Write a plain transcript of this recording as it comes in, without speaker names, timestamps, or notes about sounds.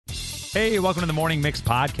Hey, welcome to the Morning Mix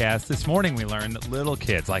podcast. This morning we learned that little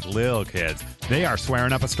kids, they are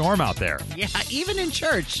swearing up a storm out there. Yeah, even in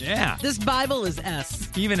church. Yeah. This Bible is S.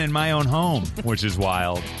 Even in my own home, which is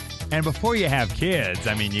wild. And before you have kids,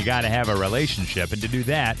 you got to have a relationship. And to do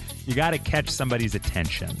that, you got to catch somebody's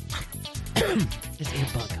attention. Just ate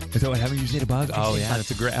a bug. Is that what happened? You just ate a bug? Oh, yeah, that's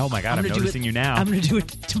a great... Oh, my God, I'm noticing you now. I'm going to do it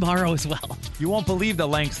tomorrow as well. You won't believe the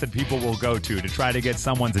lengths that people will go to try to get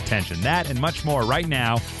someone's attention. That and much more right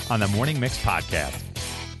now on the Morning Mix podcast.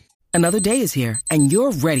 Another day is here, and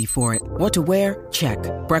you're ready for it. What to wear? Check.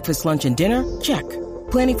 Breakfast, lunch, and dinner? Check.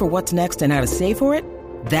 Planning for what's next and how to save for it?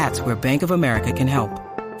 That's where Bank of America can help.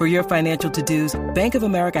 For your financial to-dos, Bank of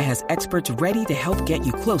America has experts ready to help get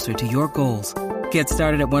you closer to your goals. Get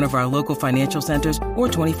started at one of our local financial centers or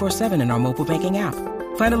 24/7 in our mobile banking app.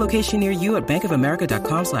 Find a location near you at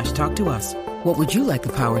bankofamerica.com/talktous. What would you like the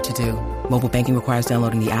power to do? Mobile banking requires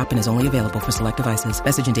downloading the app and is only available for select devices.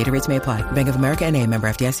 Message and data rates may apply. Bank of America N.A., member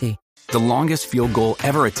FDIC. The longest field goal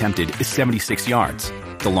ever attempted is 76 yards.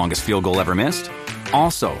 The longest field goal ever missed?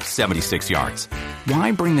 Also 76 yards.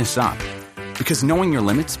 Why bring this up? Because knowing your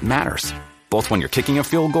limits matters, both when you're kicking a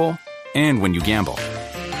field goal and when you gamble.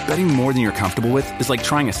 Betting more than you're comfortable with is like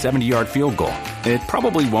trying a 70-yard field goal. It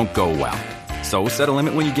probably won't go well. So set a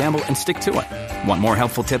limit when you gamble and stick to it. Want more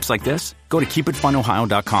helpful tips like this? Go to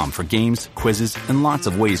keepitfunohio.com for games, quizzes, and lots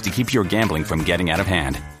of ways to keep your gambling from getting out of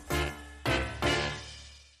hand.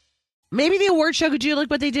 Maybe the award show could do like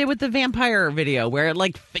what they did with the vampire video, where it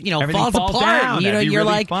Everything falls apart. down. And, That'd be you're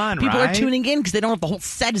really like, fun, people right? are tuning in because they don't know if the whole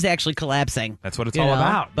set is actually collapsing. That's what it's all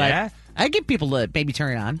about. But yeah? I get people to maybe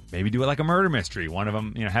turn it on. Maybe do it like a murder mystery. One of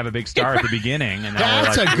them, have a big star at the beginning. And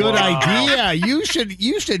That's we're like, a good whoa. idea.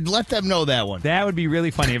 You should let them know that one. That would be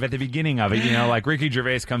really funny if at the beginning of it, like Ricky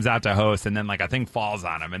Gervais comes out to host and then like a thing falls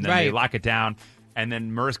on him and then they lock it down. And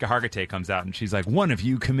then Mariska Hargitay comes out and she's like, one of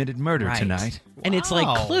you committed murder tonight. And it's like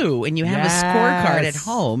Clue, and you have a scorecard at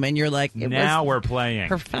home, and you're like, we're playing.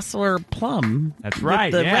 Professor Plum. That's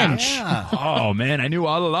right. With the yeah. wrench. Yeah. Oh, man, I knew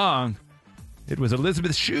all along. It was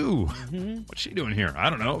Elizabeth Shue. What's she doing here? I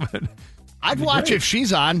don't know. But I'd watch if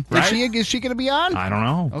she's on. Right? Is she going to be on? I don't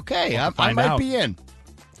know. Okay, We'll I find might out. be in.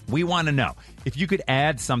 We want to know if you could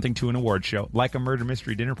add something to an award show, like a murder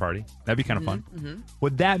mystery dinner party. That'd be kind of fun.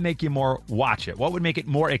 Would that make you more watch it? What would make it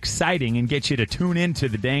more exciting and get you to tune into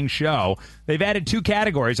the dang show? They've added 2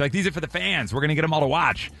 categories. Like, these are for the fans. We're going to get them all to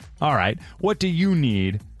watch. All right. What do you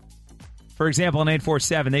need? For example, in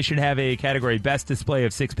 847, they should have a category, best display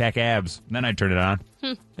of six-pack abs. And then I'd turn it on.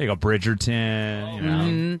 There you go,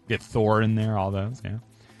 Bridgerton. Get Thor in there, all those. Yeah.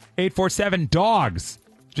 847, dogs.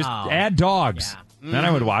 Just add dogs. Yeah. Then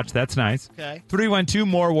I would watch. That's nice. Okay. 312,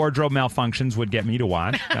 more wardrobe malfunctions would get me to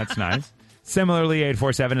watch. That's nice. Similarly,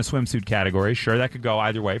 847, a swimsuit category. Sure, that could go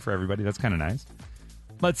either way for everybody. That's kind of nice.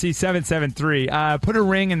 Let's see, 773. Put a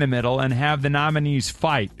ring in the middle and have the nominees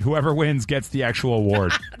fight. Whoever wins gets the actual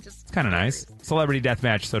award. It's kind of nice. Celebrity death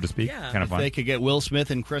match, so to speak. Yeah. Kind of If fun. they could get Will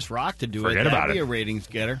Smith and Chris Rock to do Forget it, about that'd be it. a ratings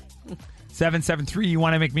getter. 773, you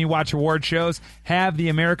want to make me watch award shows? Have the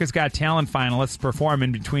America's Got Talent finalists perform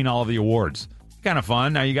in between all of the awards. Kind of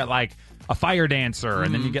fun. Now you got like a fire dancer,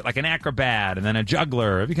 and then you get like an acrobat, and then a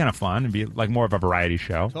juggler. It'd be kind of fun. It'd be like more of a variety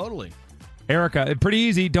show. Totally. Erica, pretty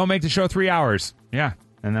easy. Don't make the show 3 hours. Yeah,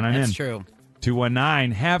 and then I'm in. That's true.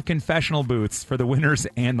 219, have confessional booths for the winners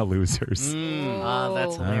and the losers. That's All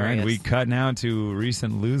right, hilarious. we cut now to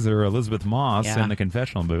recent loser Elizabeth Moss Yeah. in the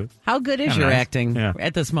confessional booth. How good is Kinda your nice. acting Yeah.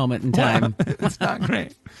 at this moment in time? It's not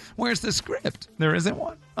great. Where's the script? There isn't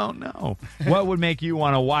one. Oh, no. What would make you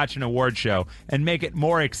want to watch an award show and make it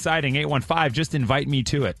more exciting? 815, just invite me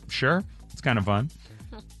to it. Sure. It's kind of fun.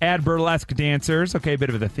 Add burlesque dancers. Okay, a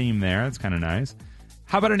bit of a theme there. That's kind of nice.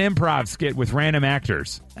 How about an improv skit with random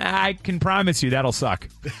actors? I can promise you that'll suck.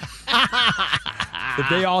 If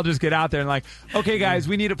they all just get out there and like, okay, guys,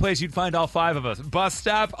 we need a place you'd find all 5 of us. Bus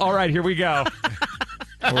stop? All right, here we go.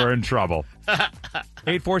 We're in trouble.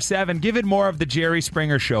 847, give it more of the Jerry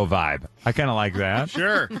Springer Show vibe. I kind of like that.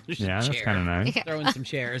 Sure. Yeah, that's kind of nice. Throw in some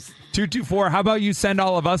chairs. 224, how about you send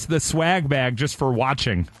all of us the swag bag just for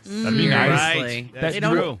watching? That'd be nice. Seriously. That's They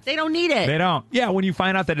true. they don't need it. They don't. Yeah, when you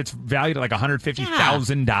find out that it's valued at like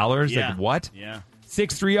 $150,000, Yeah. like what? Yeah.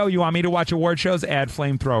 630, you want me to watch award shows? Add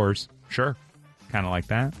flamethrowers. Sure. Kind of like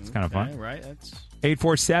that. It's kind of fun. Okay, right. That's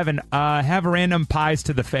 847, have random pies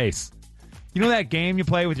to the face. You know that game you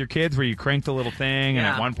play with your kids where you crank the little thing and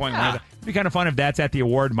at one point it'd be kind of fun if that's at the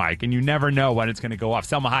award mic and you never know when it's going to go off.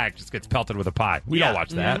 Selma Hayek just gets pelted with a pie. We'd all watch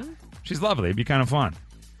that. She's lovely. It'd be kind of fun.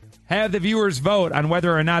 Have the viewers vote on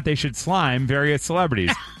whether or not they should slime various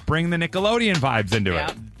celebrities. Bring the Nickelodeon vibes into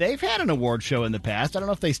it. They've had an award show in the past. I don't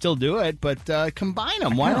know if they still do it, but combine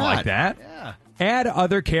them. Why I not? like that. Yeah. Add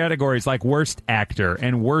other categories like worst actor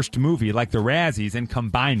and worst movie, like the Razzies, and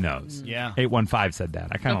combine those. Yeah. 815 said that.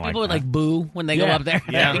 I kind of like People that. would like boo when they go Yeah. up there.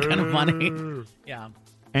 Yeah. That'd be kind of funny. Yeah.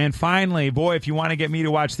 And finally, boy, if you want to get me to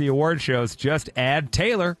watch the award shows, just add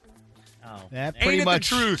Taylor. That Ain't pretty it the much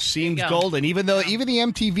truth? seems There you go. golden. Even the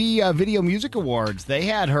MTV Video Music Awards, they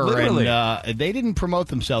had her, Literally. and they didn't promote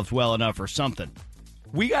themselves well enough or something.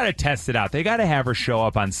 We got to test it out. They got to have her show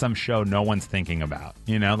up on some show no one's thinking about,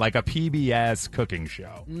 like a PBS cooking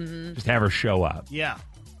show. Just have her show up. Yeah.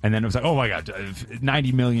 And then it was like, oh my God,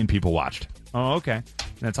 90 million people watched. Oh, okay.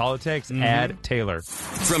 That's all it takes. Add Taylor.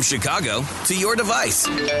 From Chicago to your device,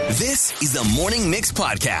 this is the Morning Mix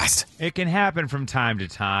Podcast. It can happen from time to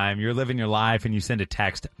time. You're living your life and you send a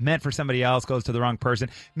text meant for somebody else, goes to the wrong person.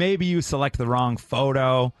 Maybe you select the wrong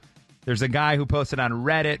photo. There's a guy who posted on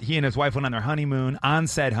Reddit. He and his wife went on their honeymoon. On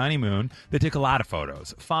said honeymoon, they took a lot of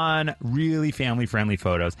photos. Fun, really family-friendly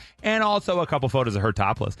photos. And also a couple photos of her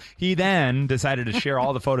topless. He then decided to share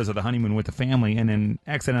all the photos of the honeymoon with the family and then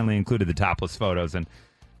accidentally included the topless photos. And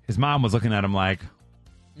his mom was looking at him like,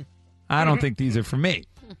 I don't think these are for me.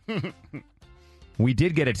 We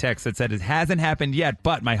did get a text that said, it hasn't happened yet,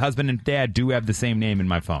 but my husband and dad do have the same name in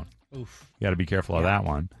my phone. Oof. You got to be careful of that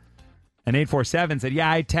one. And 847 said,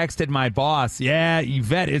 yeah, I texted my boss. Yeah,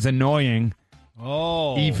 Yvette is annoying.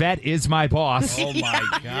 Oh. Yvette is my boss. Oh,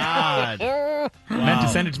 my God. Meant to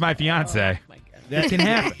send it to my fiance. That can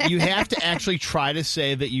happen. You have to actually try to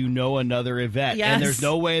say that you know another Yvette. Yes. And there's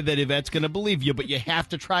no way that Yvette's going to believe you, but you have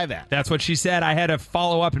to try that. That's what she said. I had to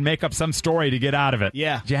follow up and make up some story to get out of it.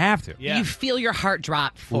 Yeah. You have to. Yeah. You feel your heart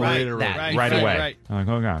drop for Right, that. Right away. Right. I'm like,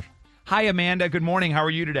 oh, gosh. Hi, Amanda. Good morning. How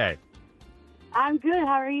are you today? I'm good.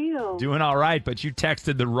 How are you? Doing all right, but you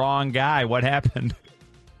texted the wrong guy. What happened?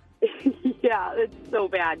 Yeah, it's so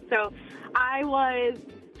bad. So I was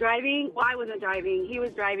driving. Well, I wasn't driving. He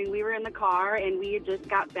was driving. We were in the car, and we had just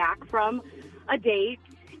got back from a date.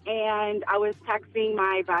 And I was texting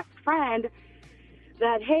my best friend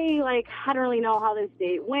that, hey, I don't really know how this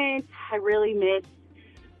date went. I really miss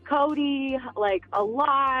Cody, a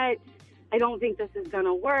lot. I don't think this is going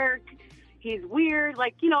to work. He's weird,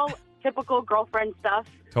 typical girlfriend stuff.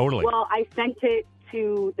 Totally. Well, I sent it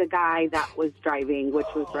to the guy that was driving, which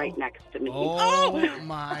was right next to me. Oh,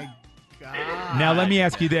 my God. Now, let me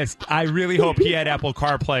ask you this. I really hope he had Apple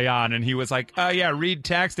CarPlay on, and he was like, oh, yeah, read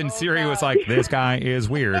text, and Siri was like, this guy is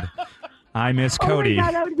weird. I miss Cody. Oh, my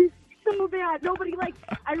God, that would be so bad. Nobody,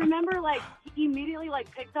 I remember, he immediately,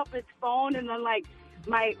 picked up his phone, and then, I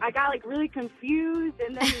got, really confused,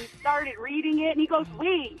 and then he started reading it, and he goes,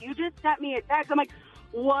 wait, you just sent me a text. I'm like,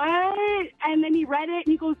 what? And then he read it, and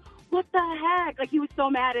he goes, what the heck? He was so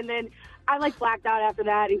mad, and then I, blacked out after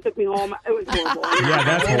that. He took me home. It was horrible. Yeah,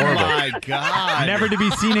 that's horrible. Oh, my God. Never to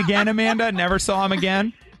be seen again, Amanda? Never saw him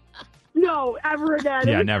again? No, ever again.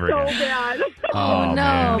 Yeah, It was never so again. bad. Oh, no,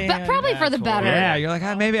 man. but probably for the better. Yeah, you're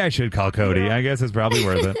like, maybe I should call Cody. I guess it's probably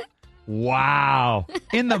worth it. Wow.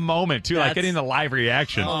 In the moment, too, getting the live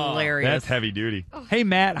reaction. Hilarious. That's heavy duty. Hey,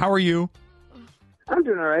 Matt, how are you? I'm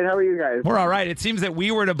doing all right. How are you guys? We're all right. It seems that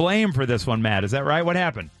we were to blame for this one, Matt. Is that right? What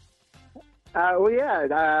happened? I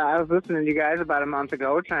was listening to you guys about a month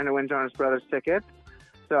ago trying to win Jonas Brothers tickets.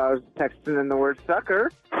 So I was texting in the word sucker,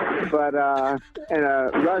 but in a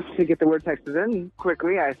rush to get the word texted in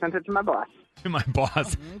quickly, I sent it to my boss. To my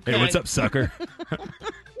boss. Hey, what's up, sucker?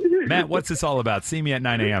 Matt, what's this all about? See me at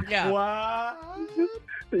 9 a.m. Yeah.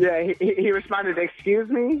 Yeah, he responded, excuse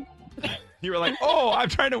me? You were like, oh, I'm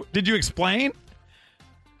trying to... Did you explain?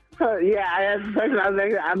 Yeah, I asked the question. I was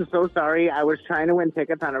like, I'm so sorry. I was trying to win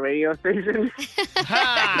tickets on a radio station.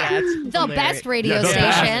 The best radio Yeah, the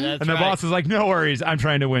best. station. That's And the right. boss is like, no worries. I'm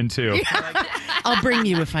trying to win, too. I'll bring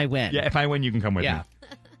you if I win. Yeah, if I win, you can come with me. Yeah.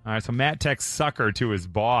 All right, so Matt texts sucker to his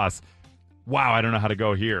boss. Wow, I don't know how to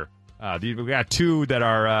go here. We got two that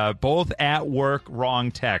are both at work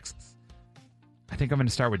wrong texts. I think I'm going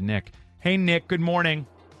to start with Nick. Hey, Nick, good morning.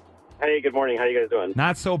 Hey, good morning. How you guys doing?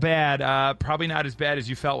 Not so bad. Probably not as bad as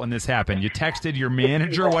you felt when this happened. You texted your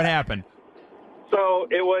manager. What happened? So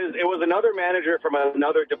it was another manager from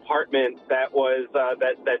another department that was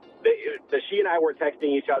that she and I were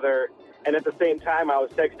texting each other, and at the same time I was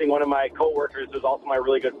texting one of my coworkers, who's also my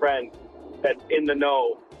really good friend, that's in the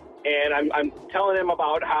know, and I'm telling him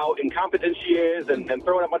about how incompetent she is, and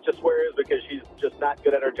throwing a bunch of swears because she's just not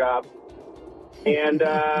good at her job. And,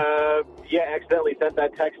 accidentally sent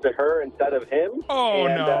that text to her instead of him. Oh,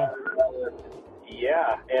 and, no.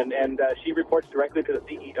 And she reports directly to the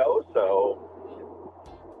CEO, so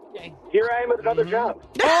here I am at another job.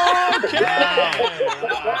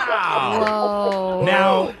 Wow.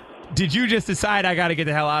 Now, did you just decide I got to get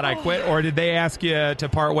the hell out, I quit, or did they ask you to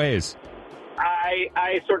part ways?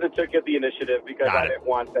 I sort of took the initiative because I didn't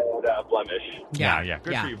want that blemish. Yeah.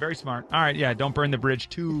 Good for you. Very smart. All right, don't burn the bridge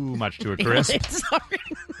too much to a crisp. Sorry.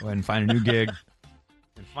 Go ahead and find a new gig.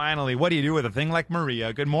 And finally, what do you do with a thing like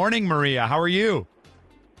Maria? Good morning, Maria. How are you?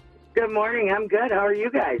 Good morning. I'm good. How are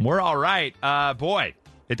you guys? We're all right. Boy,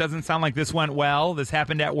 it doesn't sound like this went well. This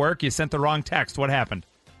happened at work. You sent the wrong text. What happened?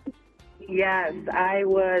 Yes, I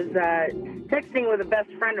was texting with a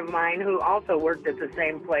best friend of mine who also worked at the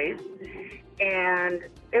same place. And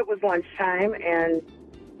it was lunchtime, and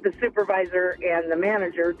the supervisor and the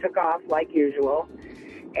manager took off like usual.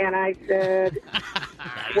 And I said,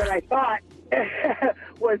 what I thought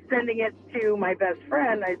was sending it to my best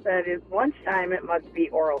friend. I said, it's lunchtime, it must be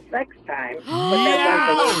oral sex time. But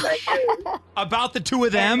that wasn't what I used. About the two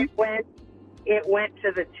of them? It went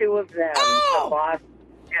to the two of them, the boss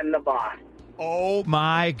and the boss. Oh,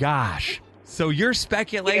 my gosh. So your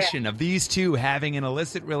speculation of these two having an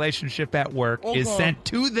illicit relationship at work is sent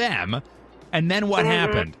to them, and then what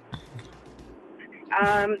happened?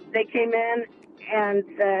 They came in and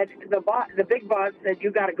said, the big boss said,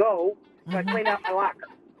 you got to go. So I cleaned out my locker.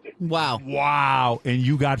 Wow. And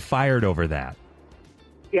you got fired over that.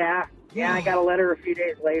 Yeah, I got a letter a few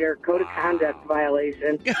days later, code of conduct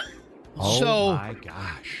violation. Oh, my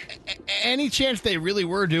gosh. Any chance they really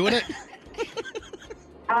were doing it?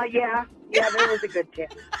 Yeah, there was a good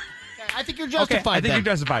chance. I think you're justified. I think you're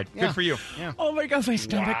justified. Yeah. Good for you. Yeah. Oh, my God, my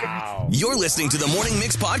stomach hurts. You're listening to the Morning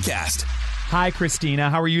Mix podcast. Hi, Christina.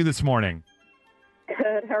 How are you this morning?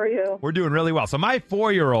 Good, how are you? We're doing really well. So my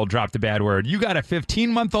 4-year-old dropped a bad word. You got a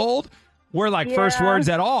 15-month-old? We're like first words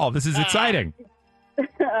at all. This is exciting.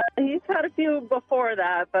 He's had a few before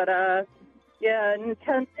that, but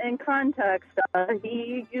in context,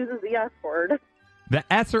 he uses the S word. The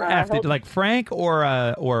S or F, like Frank or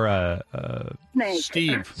Snake.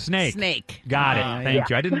 Steve. Snake. Got it. Thank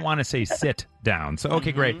you. I didn't want to say sit down. So,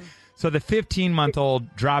 okay, great. So the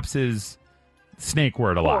 15-month-old drops his snake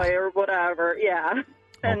word a lot. Boy or whatever, yeah.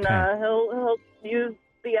 And he'll use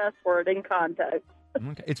the S word in context.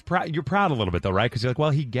 Okay. You're proud a little bit, though, right? Because you're like,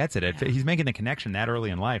 well, he gets it. He's making the connection that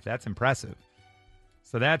early in life. That's impressive.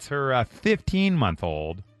 So that's her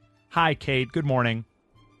 15-month-old. Hi, Kate. Good morning.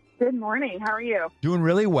 Good morning. How are you? Doing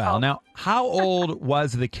really well. Now, how old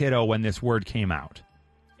was the kiddo when this word came out?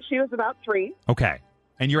 She was about 3. Okay.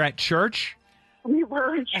 And you're at church? We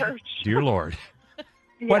were in church. Dear Lord.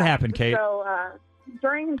 What happened, Kate? So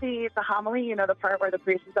during the homily, the part where the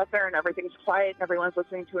priest is up there and everything's quiet and everyone's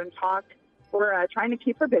listening to him talk, we're trying to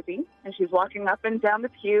keep her busy. And she's walking up and down the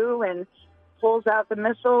pew and pulls out the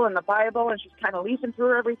missal and the Bible, and she's kind of leafing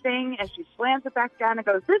through everything, and she slams it back down and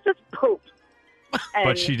goes, "This is poop." And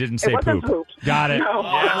but she didn't say it wasn't poop. Got it. No.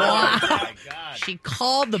 Wow. Oh, my God. She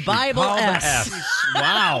called the Bible Called the S.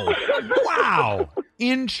 Wow. Wow.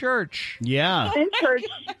 In church. Yeah. In church,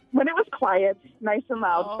 when it was quiet, nice and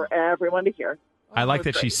loud for everyone to hear. I like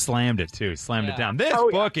that she slammed it, too. Slammed it down. This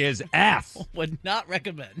book is S. Would not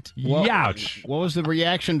recommend. Youch. What was the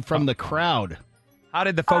reaction from the crowd? How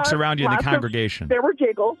did the folks around you in the Lots of- congregation? There were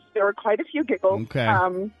giggles. There were quite a few giggles. Okay.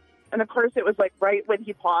 And of course, it was like right when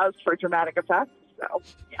he paused for dramatic effect. So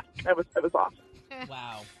yeah, it was awesome.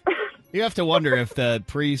 Wow. You have to wonder if the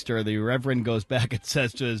priest or the reverend goes back and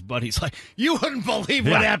says to his buddies, like, "You wouldn't believe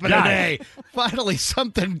what happened today. Finally,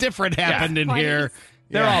 something different happened in here."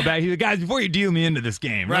 They're all back. Guys, before you deal me into this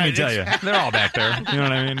game, let me tell you, they're all back there. You know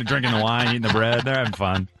what I mean? Drinking the wine, eating the bread. They're having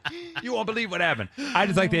fun. You won't believe what happened. I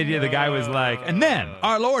just like the idea the guy was like, and then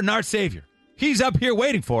our Lord and our Savior, he's up here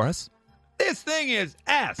waiting for us. This thing is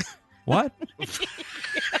S. What?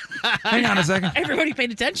 Hang on a second. Everybody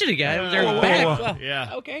paid attention again. They're Whoa, whoa, back. whoa. Well,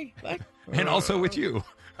 Yeah. Okay. And also with you.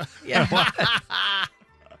 Yeah.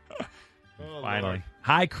 Finally.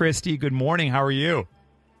 Hi, Christy. Good morning. How are you?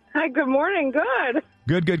 Hi, good morning. Good.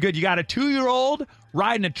 Good. You got a 2-year-old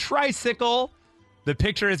riding a tricycle. The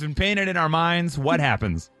picture has been painted in our minds. What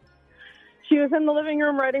happens? She was in the living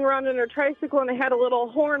room riding around in her tricycle, and they had a little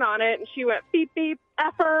horn on it, and she went beep beep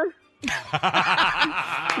effer.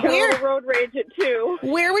 Got a little road rage at 2.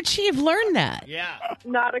 Where would she have learned that? Yeah.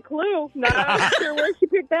 Not a clue. Not sure where she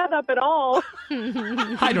picked that up at all.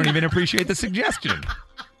 I don't even appreciate the suggestion.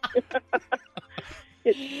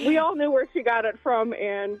 We all knew where she got it from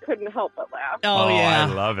and couldn't help but laugh. Oh, yeah.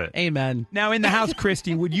 I love it. Amen. Now, in the house,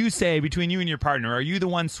 Christy, would you say between you and your partner, are you the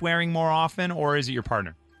one swearing more often, or is it your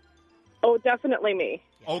partner? Oh, definitely me.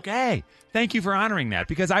 Okay. Thank you for honoring that,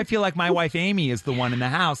 because I feel like my wife, Amy, is the one in the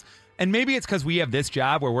house. And maybe it's because we have this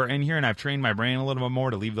job where we're in here and I've trained my brain a little bit more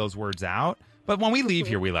to leave those words out. But when we leave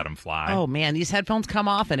here, we let them fly. Oh, man, these headphones come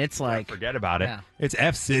off and it's like... Forget about it. Yeah. It's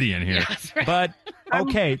F-City in here. Yeah, that's right. But,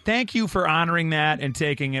 okay, thank you for honoring that and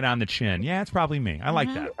taking it on the chin. Yeah, it's probably me. I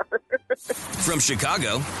like that. From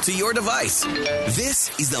Chicago to your device,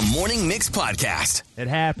 this is the Morning Mix Podcast. It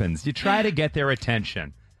happens. You try to get their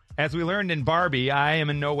attention. As we learned in Barbie, I am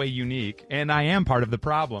in no way unique, and I am part of the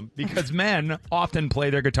problem because men often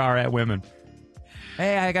play their guitar at women.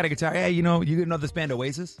 Hey, I got a guitar. Hey, you know this band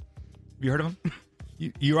Oasis? You heard of them?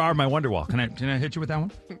 You are my Wonderwall. Can I hit you with that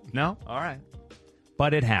one? No? All right.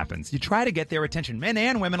 But it happens. You try to get their attention, men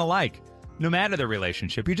and women alike. No matter the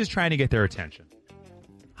relationship, you're just trying to get their attention.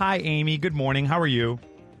 Hi, Amy. Good morning. How are you?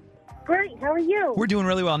 Great. How are you? We're doing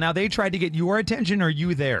really well. Now, they tried to get your attention or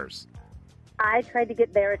you theirs? I tried to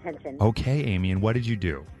get their attention. Okay, Amy. And what did you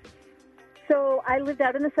do? So I lived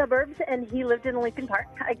out in the suburbs, and he lived in Lincoln Park.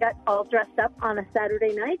 I got all dressed up on a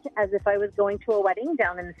Saturday night as if I was going to a wedding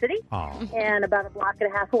down in the city. Aww. And about a block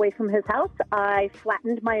and a half away from his house, I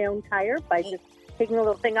flattened my own tire by just taking a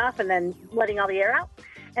little thing off and then letting all the air out.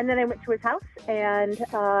 And then I went to his house and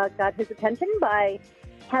got his attention by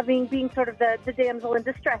being sort of the damsel in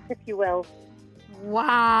distress, if you will.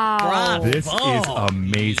 Wow. Bravo. This is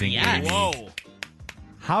amazing, Yes. Amy. Whoa.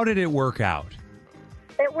 How did it work out?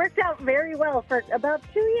 It worked out very well for about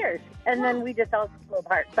 2 years, and then we just all flew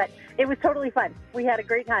apart. But it was totally fun. We had a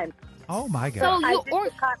great time. Oh, my So God. I you did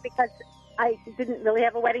get caught because I didn't really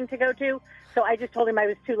have a wedding to go to, so I just told him I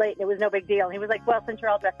was too late and it was no big deal. And he was like, well, since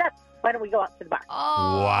you're all dressed up, why don't we go out to the bar?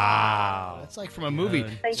 Oh. Wow. That's like from a movie.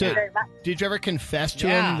 Thank So, you very much. did you ever confess to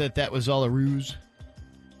Yeah. him that was all a ruse?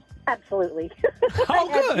 Absolutely. Oh,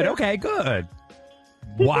 good. Okay, good.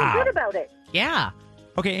 He Wow. felt good about it. Yeah.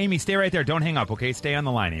 Okay, Amy, stay right there. Don't hang up, okay? Stay on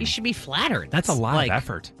the line, Amy. You should be flattered. That's a lot like, of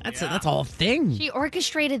effort. That's a whole thing. She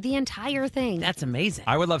orchestrated the entire thing. That's amazing.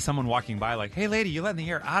 I would love someone walking by like, hey, lady, you letting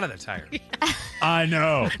the air out of the tire. I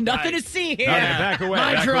know. Nothing to see here. Okay, back away.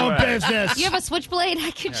 Mind back your own away. business. You have a switchblade?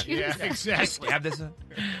 I could use it. exactly. Have this.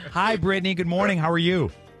 Hi, Brittany. Good morning. How are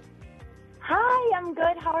you? Hi, I'm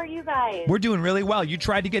good. How are you guys? We're doing really well. You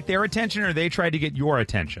tried to get their attention or they tried to get your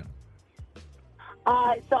attention?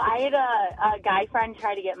 So I had a guy friend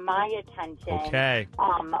try to get my attention. Okay.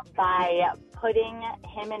 By putting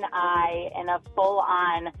him and I in a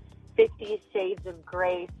full-on 50 Shades of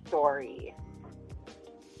Grey story.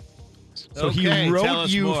 So Okay, he tell wrote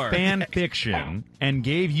us you more. fan fiction and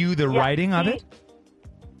gave you the writing of it?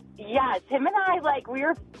 Yes, him and I, like, we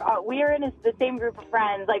were in the same group of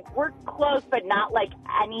friends. Like, we're close, but not, like,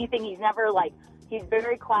 anything. He's never, like, he's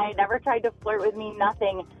very quiet, never tried to flirt with me,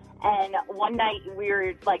 nothing. And one night we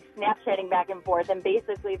were, like, Snapchatting back and forth, and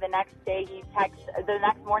basically the next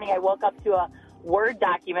morning I woke up to a Word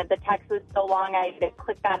document. The text was so long I had to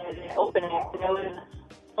click on it and open it. And it was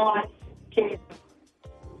on his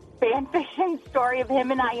fan fiction story of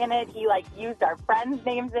him and I in it. He, like, used our friends'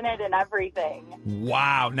 names in it and everything.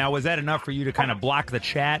 Wow. Now, was that enough for you to kind of block the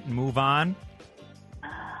chat and move on?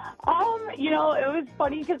 It was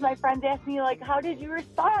funny because my friends asked me, like, how did you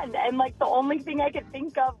respond? And, like, the only thing I could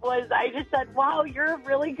think of was I just said, wow, you're a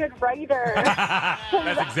really good writer.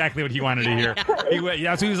 That's exactly what he wanted to hear. That's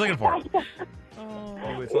what he was looking for.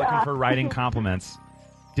 He was looking for writing compliments.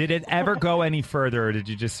 Did it ever go any further, or did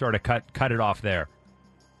you just sort of cut it off there?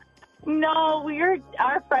 No,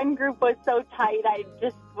 our friend group was so tight, I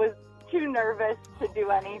just was too nervous to do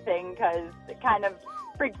anything because it kind of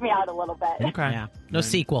freaked me out a little bit. Okay. Yeah. No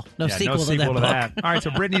sequel. No Yeah, sequel no to sequel that to book. that. All right,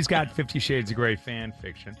 so Brittany's got 50 Shades of Grey fan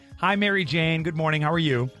fiction. Hi, Mary Jane. Good morning. How are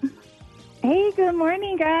you? Hey, good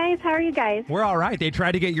morning, guys. How are you guys? We're all right. They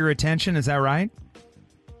tried to get your attention. Is that right?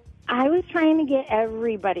 I was trying to get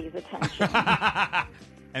everybody's attention.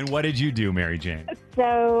 And what did you do, Mary Jane?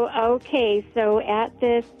 So at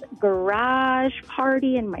this garage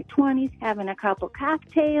party in my 20s, having a couple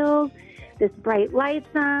cocktails, this bright lights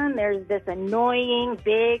on, there's this annoying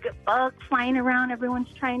big bug flying around everyone's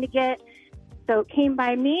trying to get. So it came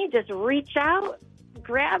by me, just reach out,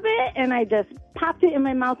 grab it, and I just popped it in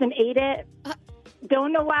my mouth and ate it.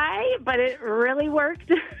 Don't know why, but it really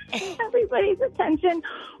worked. Everybody's attention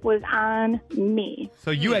was on me.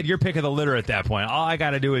 So you had your pick of the litter at that point. All I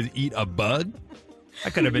got to do is eat a bug?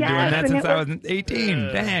 I could have been doing Yes, that and since it I was- was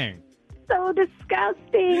 18. Dang. So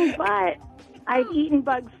disgusting, but I've eaten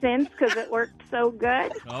bugs since because it worked so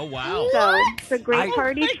good. Oh, wow. So it's a great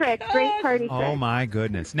party trick. Great party trick. Oh, my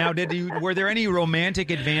goodness. Now, were there any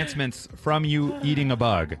romantic advancements from you eating a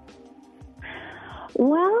bug?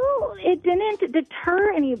 Well, it didn't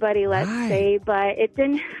deter anybody, let's Right. say, but it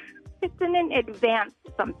didn't. It's an advanced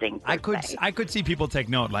something. I could see people take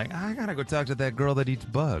note, like, I gotta go talk to that girl that eats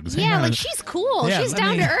bugs. Yeah, Hang on. like she's cool. Yeah, She's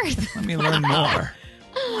down to earth. Let me learn more.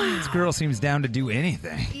 This girl seems down to do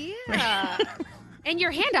anything. Yeah. And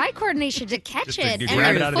your hand-eye coordination to catch Just it to and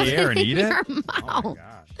grab it out of the air and in eat it? your Oh, mouth. my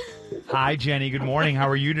gosh. Hi, Jenny. Good morning. How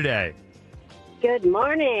are you today? Good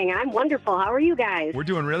morning. I'm wonderful. How are you guys? We're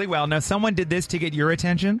doing really well. Now, someone did this to get your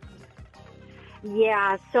attention?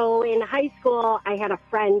 Yeah, so in high school, I had a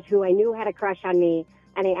friend who I knew had a crush on me,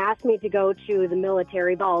 and he asked me to go to the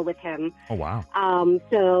military ball with him. Oh, wow.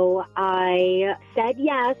 So I said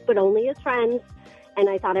yes, but only as friends, and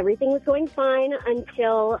I thought everything was going fine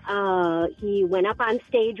until he went up on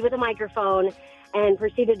stage with a microphone and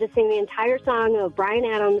proceeded to sing the entire song of Bryan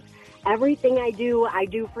Adams, Everything I Do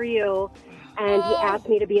for You, and he asked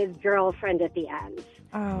me to be his girlfriend at the end.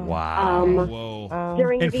 Wow. Whoa.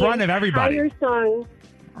 During In the front of everybody. entire song,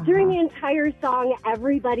 During the entire song,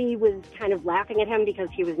 everybody was kind of laughing at him because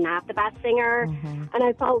he was not the best singer, and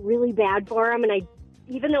I felt really bad for him, and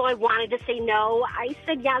even though I wanted to say no, I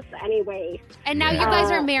said yes anyway. And now you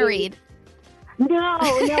guys are married. No.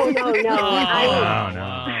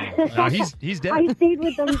 No, he's dead. I stayed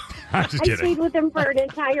with them. I'm just I kidding. stayed with them for an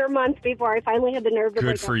entire month before I finally had the nerve to Good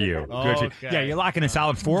break for up you. with them. Good for you. Okay. Yeah, you're locking a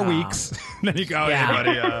solid 4 weeks. Then you go, Yeah.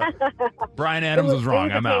 hey, buddy, Bryan Adams was wrong.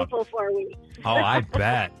 It was I'm a out. painful 4 weeks. Oh, I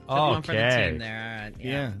bet. One for the team Okay. there. All right,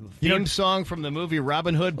 Yeah. You know- Theme song from the movie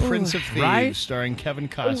Robin Hood, Prince of Thieves, right? starring Kevin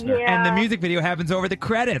Costner. Yeah. And the music video happens over the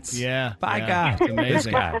credits. Yeah. By yeah. God. It's amazing. This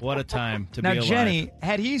guy. What a time to Now, be alive. Jenny,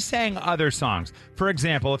 had he sang other songs, for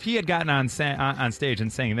example, if he had gotten on stage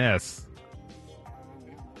and sang this,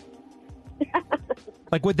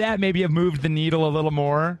 like, would that maybe have moved the needle a little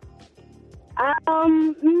more?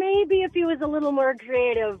 Maybe if he was a little more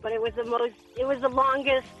creative, but it was the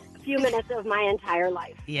longest few minutes of my entire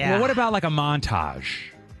life. Yeah. Well, what about like a montage?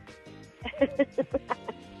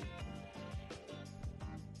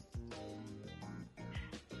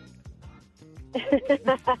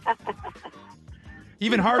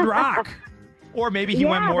 Even hard rock, or maybe he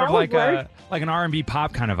went Yeah, more of that like would an R&B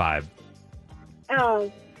pop kind of vibe,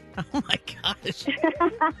 Oh, Oh my gosh.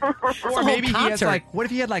 or maybe he has concert. like. What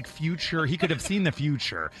if he had like future? He could have seen the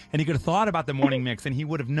future, and he could have thought about the morning mix, and he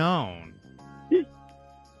would have known.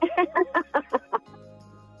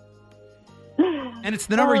 And it's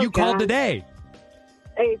the number Oh, you called God. today.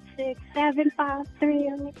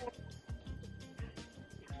 86753.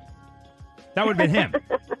 That would have been him.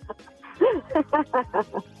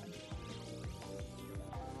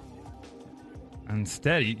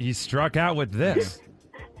 Instead, he struck out with this.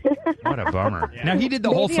 What a bummer. Now, he did the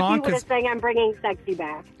whole Maybe song if he would because have sang "I'm Bringing Sexy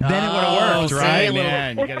Back." then it would have worked, see, right? a little-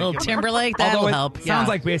 Man, you gotta Little give- Timberlake, that'll Although it help. sounds Yeah.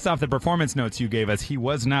 like based off the performance notes you gave us, he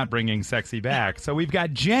was not bringing sexy back. So we've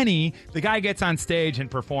got Jenny. The guy gets on stage and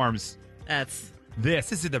performs That's this.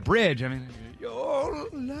 This is the bridge. I mean, your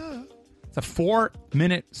love. It's a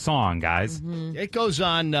 4-minute song, guys. It goes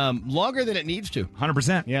on longer than it needs to.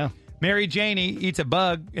 100%. Yeah. Mary Janie eats a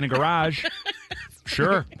bug in a garage.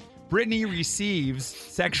 Sure. Brittany receives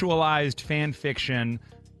sexualized fan fiction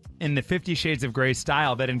in the 50 Shades of Grey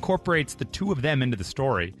style that incorporates the two of them into the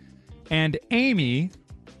story. And Amy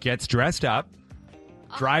gets dressed up,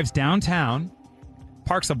 drives downtown,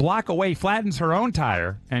 parks a block away, flattens her own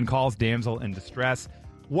tire, and calls damsel in distress.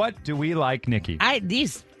 What do we like, Nikki?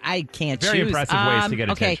 I can't Very choose. impressive ways to get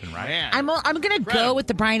okay. attention, right? Man. I'm gonna go with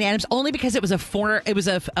the Bryan Adams only because it was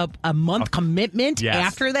a month commitment Yes,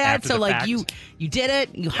 after that. after so the like fact. you did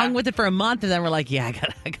it, you hung with it for a month, and then we're like, yeah,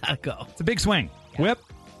 I gotta go. It's a big swing. Whip.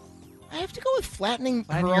 I have to go with flattening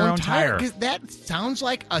Flatten her your own own tire tire. because that sounds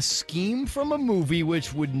like a scheme from a movie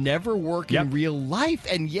which would never work Yep. in real life,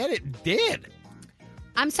 and yet it did.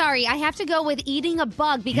 I'm sorry, I have to go with eating a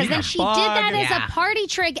bug because Eating then a she bug. did that as Yeah. a party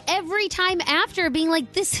trick every time after, being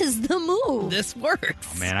like, this is the move. This works.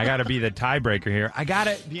 Oh, man, I got to be the tiebreaker here. I got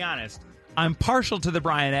to be honest. I'm partial to the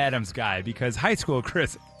Bryan Adams guy because high school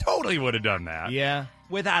Chris totally would have done that. Yeah.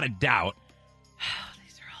 Without a doubt.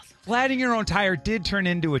 Flattening your own tire did turn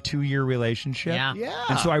into a 2-year relationship. Yeah. Yeah.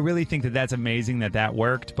 And so I really think that that's amazing that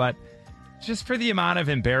worked. But just for the amount of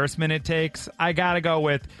embarrassment it takes, I got to go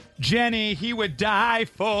with Jenny, he would die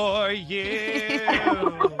for you.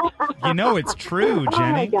 You know it's true, Oh my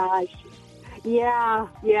Jenny. gosh. Yeah.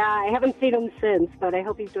 I haven't seen him since, but I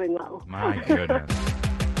hope he's doing well. My goodness.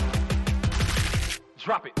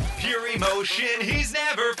 Drop it. Pure emotion, he's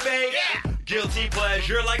never fake. Yeah. Guilty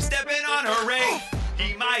pleasure like stepping on a rake.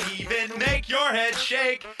 He might even make your head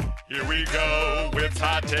shake. Here we go with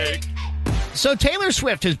hot take. So Taylor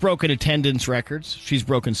Swift has broken attendance records. She's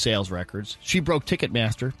broken sales records. She broke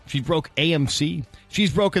Ticketmaster. She broke AMC.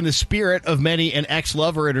 She's broken the spirit of many an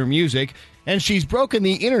ex-lover in her music, and she's broken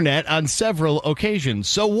the internet on several occasions.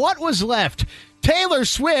 So what was left? Taylor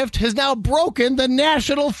Swift has now broken the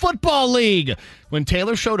National Football League. When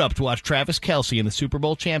Taylor showed up to watch Travis Kelce and the Super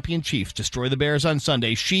Bowl champion Chiefs destroy the Bears on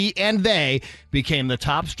Sunday, she and they became the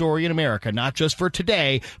top story in America, not just for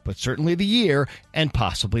today, but certainly the year and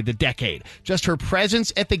possibly the decade. Just her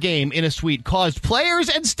presence at the game in a suite caused players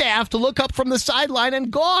and staff to look up from the sideline and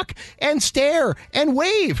gawk and stare and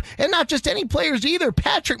wave. And not just any players either.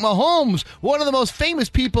 Patrick Mahomes, one of the most famous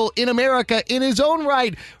people in America in his own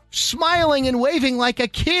right, smiling and waving like a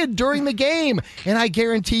kid during the game. And I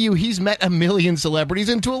guarantee you he's met a million celebrities,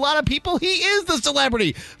 and to a lot of people, he is the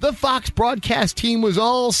celebrity. The Fox broadcast team was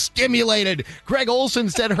all stimulated. Greg Olson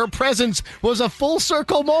said her presence was a full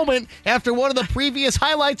circle moment after one of the previous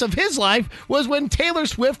highlights of his life was when Taylor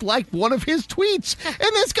Swift liked one of his tweets. And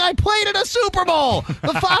this guy played at a Super Bowl.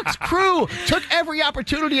 The Fox crew took every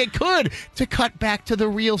opportunity it could to cut back to the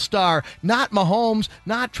real star. Not Mahomes,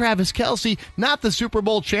 not Travis Kelce, not the Super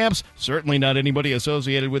Bowl champ, certainly not anybody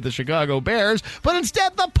associated with the Chicago Bears, but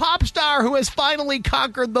instead the pop star who has finally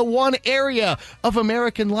conquered the one area of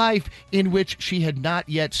American life in which she had not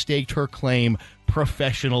yet staked her claim: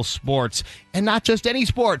 professional sports. And not just any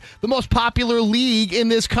sport, the most popular league in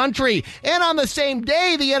this country. And on the same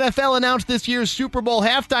day the NFL announced this year's Super Bowl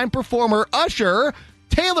halftime performer, Usher,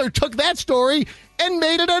 Taylor took that story and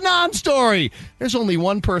made it a non-story. There's only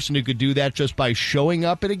one person who could do that just by showing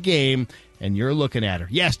up at a game, and you're looking at her.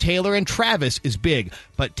 Yes, Taylor and Travis is big,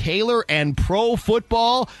 but Taylor and pro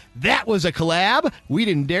football, that was a collab we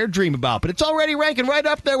didn't dare dream about. But it's already ranking right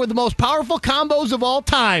up there with the most powerful combos of all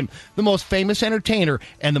time, the most famous entertainer,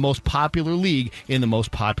 and the most popular league in the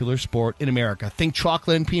most popular sport in America. Think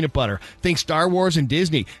chocolate and peanut butter. Think Star Wars and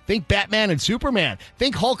Disney. Think Batman and Superman.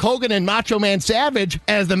 Think Hulk Hogan and Macho Man Savage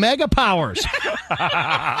as the mega powers.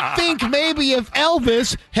 Think maybe if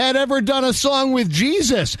Elvis had ever done a song with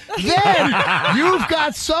Jesus. Then you've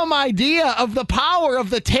got some idea of the power of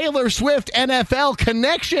the Taylor Swift NFL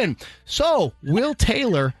connection. So, will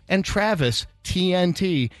Taylor and Travis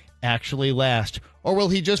TNT actually last? Or will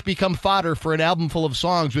he just become fodder for an album full of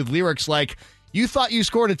songs with lyrics like, "You thought you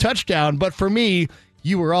scored a touchdown, but for me,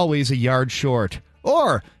 you were always a yard short"?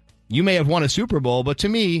 Or, "You may have won a Super Bowl, but to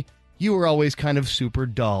me, you were always kind of super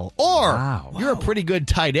dull"? Or, "You're a pretty good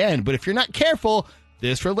tight end, but if you're not careful,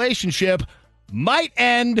 this relationship might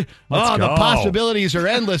end." Let's the go. possibilities are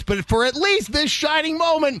endless. But for at least this shining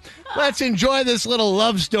moment, let's enjoy this little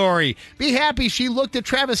love story. Be happy she looked at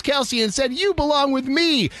Travis Kelce and said, "You belong with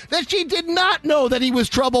me." That she did not know that he was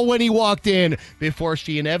trouble when he walked in, before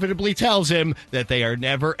she inevitably tells him that they are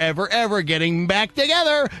never, ever, ever getting back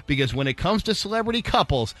together. Because when it comes to celebrity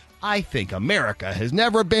couples, I think America has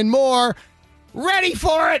never been more ready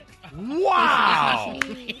for it. Wow.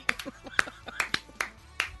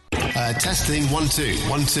 Testing 1 2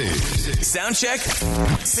 1 2. Sound check.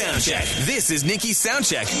 Sound check. This is Nikki's Sound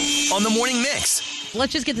Check on the Morning Mix.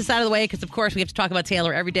 Let's just get this out of the way because, of course, we have to talk about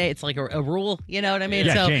Taylor every day. It's like a rule, you know what I mean?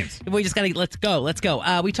 Yeah, so James. we just got to, let's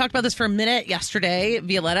go. We talked about this for a minute yesterday,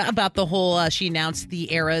 Violetta, about the whole, she announced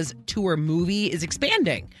the Eras tour movie is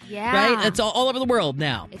expanding. Yeah. Right? It's all over the world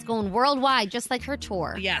now. It's going worldwide, just like her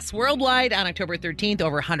tour. Yes, worldwide on October 13th.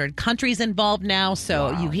 Over 100 countries involved now.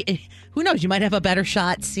 So who knows? You might have a better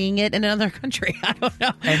shot seeing it in another country. I don't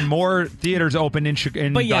know. And more theaters open in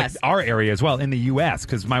But yes. like, our area as well, in the U.S.,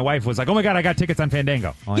 because my wife was like, "Oh my God, I got tickets on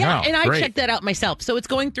Fandango." I'm like, Yeah, "Oh, and I great." checked that out myself. So it's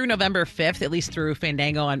going through November 5th, at least through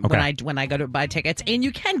Fandango when I go to buy tickets. And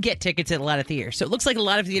you can get tickets at a lot of theaters. So it looks like a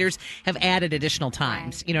lot of theaters have added additional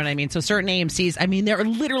times. You know what I mean? So certain AMCs, I mean, they're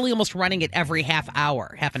literally almost running it every half an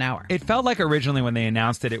hour. It felt like originally when they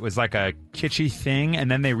announced it was like a kitschy thing,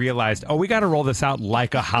 and then they realized, oh, we got to roll this out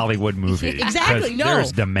like a Hollywood movie. Exactly. 'Cause No.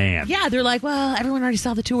 there's demand. Yeah, they're like, well, everyone already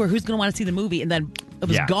saw the tour. Who's going to want to see the movie? And then it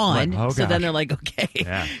was Yeah. gone. Like, oh, so gosh. then they're like, okay,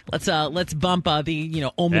 Yeah. let's bump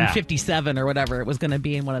the Omen Yeah. 57 or whatever it was going to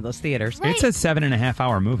be in one of those theaters. It's a 7.5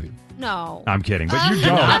 hour movie. No. I'm kidding, but you'd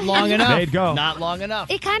go. Not long enough. They'd go. Not long enough.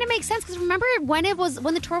 It kind of makes sense because remember when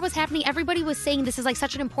the tour was happening, everybody was saying this is like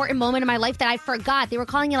such an important moment in my life that I forgot. They were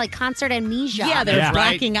calling it like concert amnesia. Yeah, they were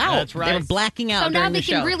blacking out. That's right. They were blacking out So now during they the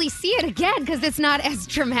can show. really see it again because it's not as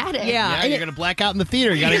dramatic. Yeah, You're going to black out in the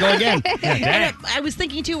theater. You got to go again. And I was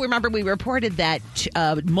thinking too. Remember, we reported that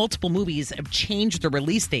multiple movies have changed the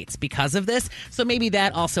release dates because of this. So maybe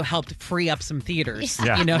that also helped free up some theaters.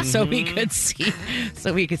 Yeah. You know, so we could see.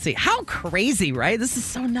 How crazy, right? This is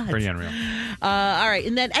so nuts. Pretty unreal. All right,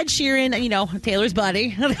 and then Ed Sheeran, Taylor's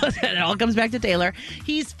buddy. It all comes back to Taylor.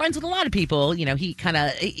 He's friends with a lot of people. You know, he kind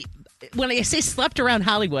of when I say slept around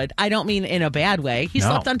Hollywood, I don't mean in a bad way. He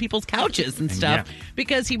slept on people's couches and stuff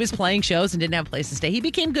because he was playing shows and didn't have a place to stay. He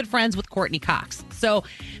became good friends with Courtney Cox. So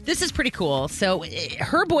this is pretty cool. So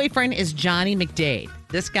her boyfriend is Johnny McDade.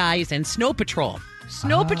 This guy is in Snow Patrol.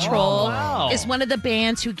 Snow Patrol is one of the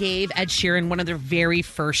bands who gave Ed Sheeran one of their very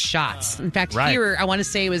first shots. In fact, here, I want to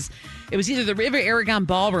say it was either the River Aragon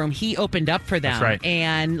Ballroom. He opened up for them. That's right.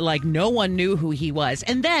 And like no one knew who he was.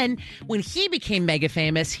 And then when he became mega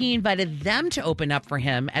famous, he invited them to open up for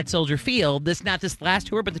him at Soldier Field. Not this last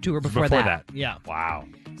tour, but the tour before that. Yeah. Wow.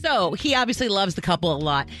 So he obviously loves the couple a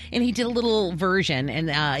lot, and he did a little version,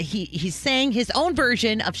 and he sang his own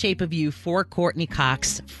version of Shape of You for Courtney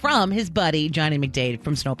Cox from his buddy Johnny McDade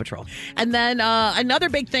from Snow Patrol. And then another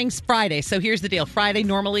big thing's Friday. So here's the deal. Friday,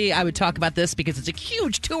 normally I would talk about this because it's a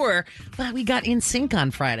huge tour, but we got NSYNC on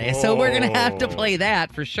Friday, so we're going to have to play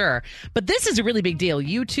that for sure. But this is a really big deal.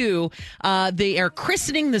 U2, they are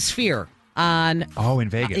christening the Sphere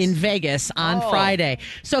in Vegas on Friday.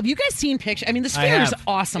 So have you guys seen pictures? I mean, the Sphere is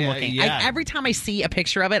awesome looking. Yeah. Every time I see a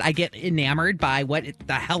picture of it, I get enamored by what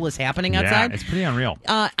the hell is happening outside. Yeah, it's pretty unreal.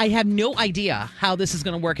 I have no idea how this is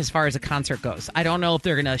going to work as far as a concert goes. I don't know if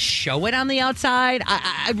they're going to show it on the outside.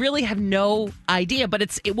 I really have no idea,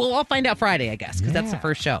 but we'll all find out Friday, I guess, because that's the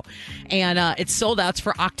first show. And it's sold out. It's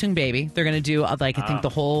for Achtung Baby. They're going to do, I think, the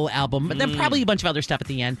whole album, but then probably a bunch of other stuff at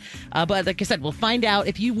the end. But like I said, we'll find out.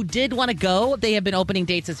 If you did want to go, they have been opening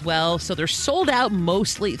dates as well. So they're sold out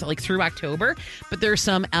mostly like through October, but there's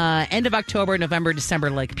some end of October, November,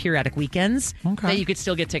 December, like periodic weekends that you could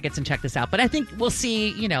still get tickets and check this out. But I think we'll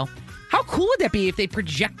see, how cool would that be if they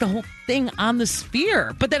project the whole thing on the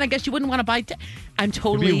Sphere? But then I guess you wouldn't want to buy I'm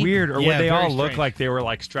totally... It'd be weird. Or would they all look like they were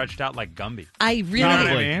like stretched out like Gumby? I really... You know what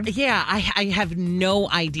I mean? Yeah, I have no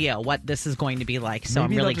idea what this is going to be like, so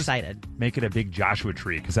Maybe I'm really they'll just excited. Make it a big Joshua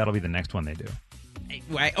tree, because that'll be the next one they do.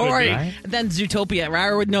 Right. Or then Zootopia,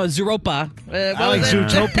 or no, Zooropa. I like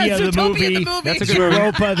Zootopia, the movie. That's a good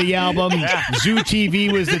Zooropa, the album. Zoo TV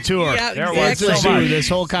was the tour. Yeah, there What's was a zoo? This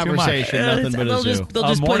whole conversation, nothing but a zoo. They'll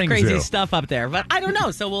just put morning crazy zoo. stuff up there. But I don't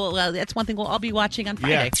know. So that's one thing we'll all be watching on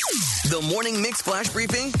Friday. The Morning Mix Flash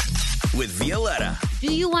Briefing with Violetta.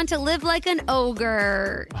 Do you want to live like an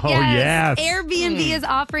ogre? Oh, yes. Airbnb is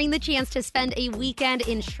offering the chance to spend a weekend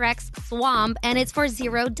in Shrek's swamp, and it's for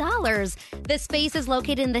 $0. The space is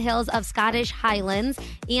located in the hills of Scottish Highlands,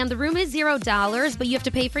 and the room is $0, but you have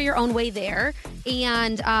to pay for your own way there.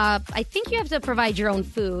 And I think you have to provide your own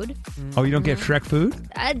food. Oh, you don't get Shrek food?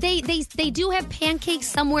 They do have pancakes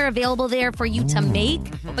somewhere available there for you to make,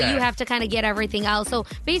 but you have to kind of get everything else. So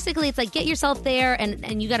basically, it's like get yourself there,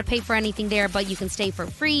 and you got to pay for anything there, but you can stay for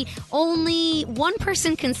free. Only one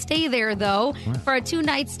person can stay there, though, for a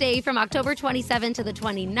 2-night stay from October 27th to the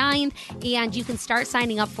 29th, and you can start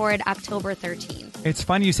signing up for it October 13th. It's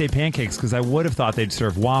funny you say pancakes, because I would have thought they'd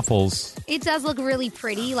serve waffles. It does look really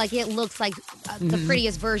pretty. Like, it looks like the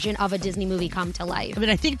prettiest version of a Disney movie come to life. I mean,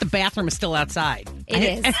 I think the bathroom is still outside.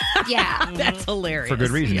 It is. Yeah. That's hilarious. For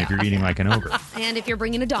good reason, if you're eating like an ogre. And if you're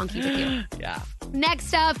bringing a donkey with you. Yeah.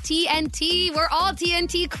 Next up, TNT. We're all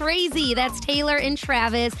TNT crazy. That's Taylor and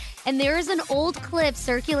Travis. And there is an old clip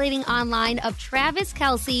circulating online of Travis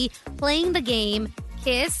Kelce playing the game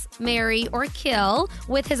Kiss, Marry, or Kill,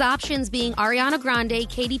 with his options being Ariana Grande,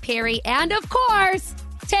 Katy Perry, and of course,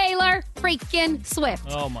 Taylor freaking Swift.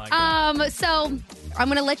 Oh my God. So I'm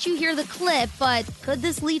going to let you hear the clip, but could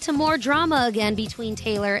this lead to more drama again between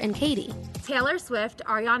Taylor and Katy? Taylor Swift,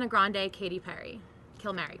 Ariana Grande, Katy Perry.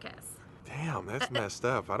 Kill, Marry, Kiss. Damn, that's messed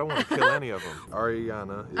up. I don't want to kill any of them.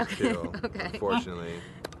 Ariana is kill. Okay. Unfortunately.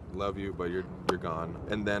 Love you, but you're gone.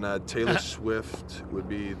 And then Taylor Swift would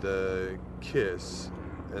be the kiss.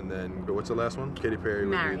 And then, what's the last one? Katy Perry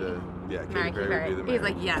would Marry. be the... Yeah, Marry, Katy Perry would be the He's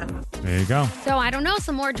marry. like, yes. There you go. So I don't know,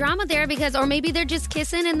 some more drama there or maybe they're just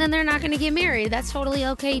kissing and then they're not going to get married. That's totally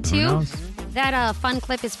okay too. Who knows? That fun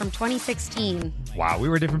clip is from 2016. Wow, we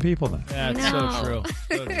were different people then. That's so true.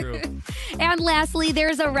 So true. And lastly,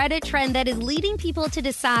 there's a Reddit trend that is leading people to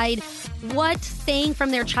decide what saying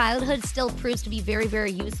from their childhood still proves to be very,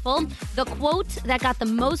 very useful. The quote that got the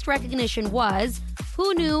most recognition was,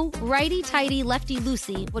 "Who knew righty-tighty,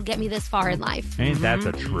 lefty-loosey would get me this far in life?" Ain't that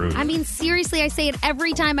the truth? I mean, seriously, I say it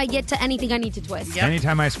every time I get to anything I need to twist.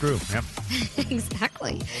 Anytime I screw. Yep.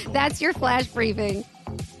 Exactly. That's your flash briefing.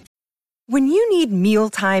 When you need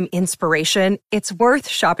mealtime inspiration, it's worth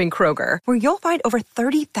shopping Kroger, where you'll find over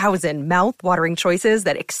 30,000 mouth-watering choices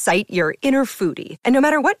that excite your inner foodie. And no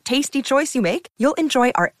matter what tasty choice you make, you'll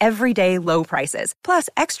enjoy our everyday low prices, plus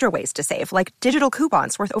extra ways to save, like digital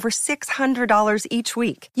coupons worth over $600 each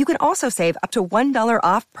week. You can also save up to $1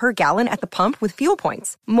 off per gallon at the pump with fuel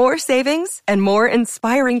points. More savings and more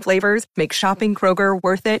inspiring flavors make shopping Kroger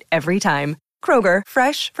worth it every time. Kroger,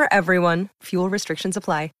 fresh for everyone. Fuel restrictions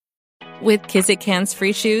apply. With Kizik Hands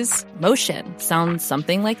Free Shoes, motion sounds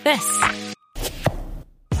something like this.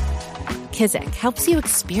 Kizik helps you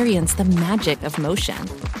experience the magic of motion.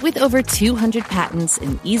 With over 200 patents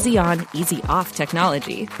and easy-on, easy-off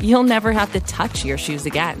technology, you'll never have to touch your shoes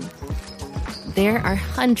again. There are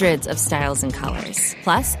hundreds of styles and colors,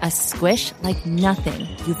 plus a squish like nothing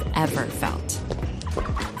you've ever felt.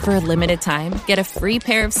 For a limited time, get a free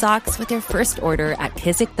pair of socks with your first order at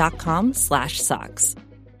kizik.com/socks.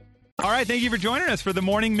 All right, thank you for joining us for the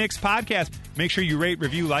Morning Mix podcast. Make sure you rate,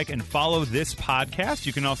 review, like, and follow this podcast.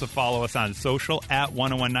 You can also follow us on social at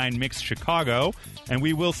 1019 Mix Chicago. And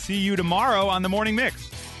we will see you tomorrow on the Morning Mix.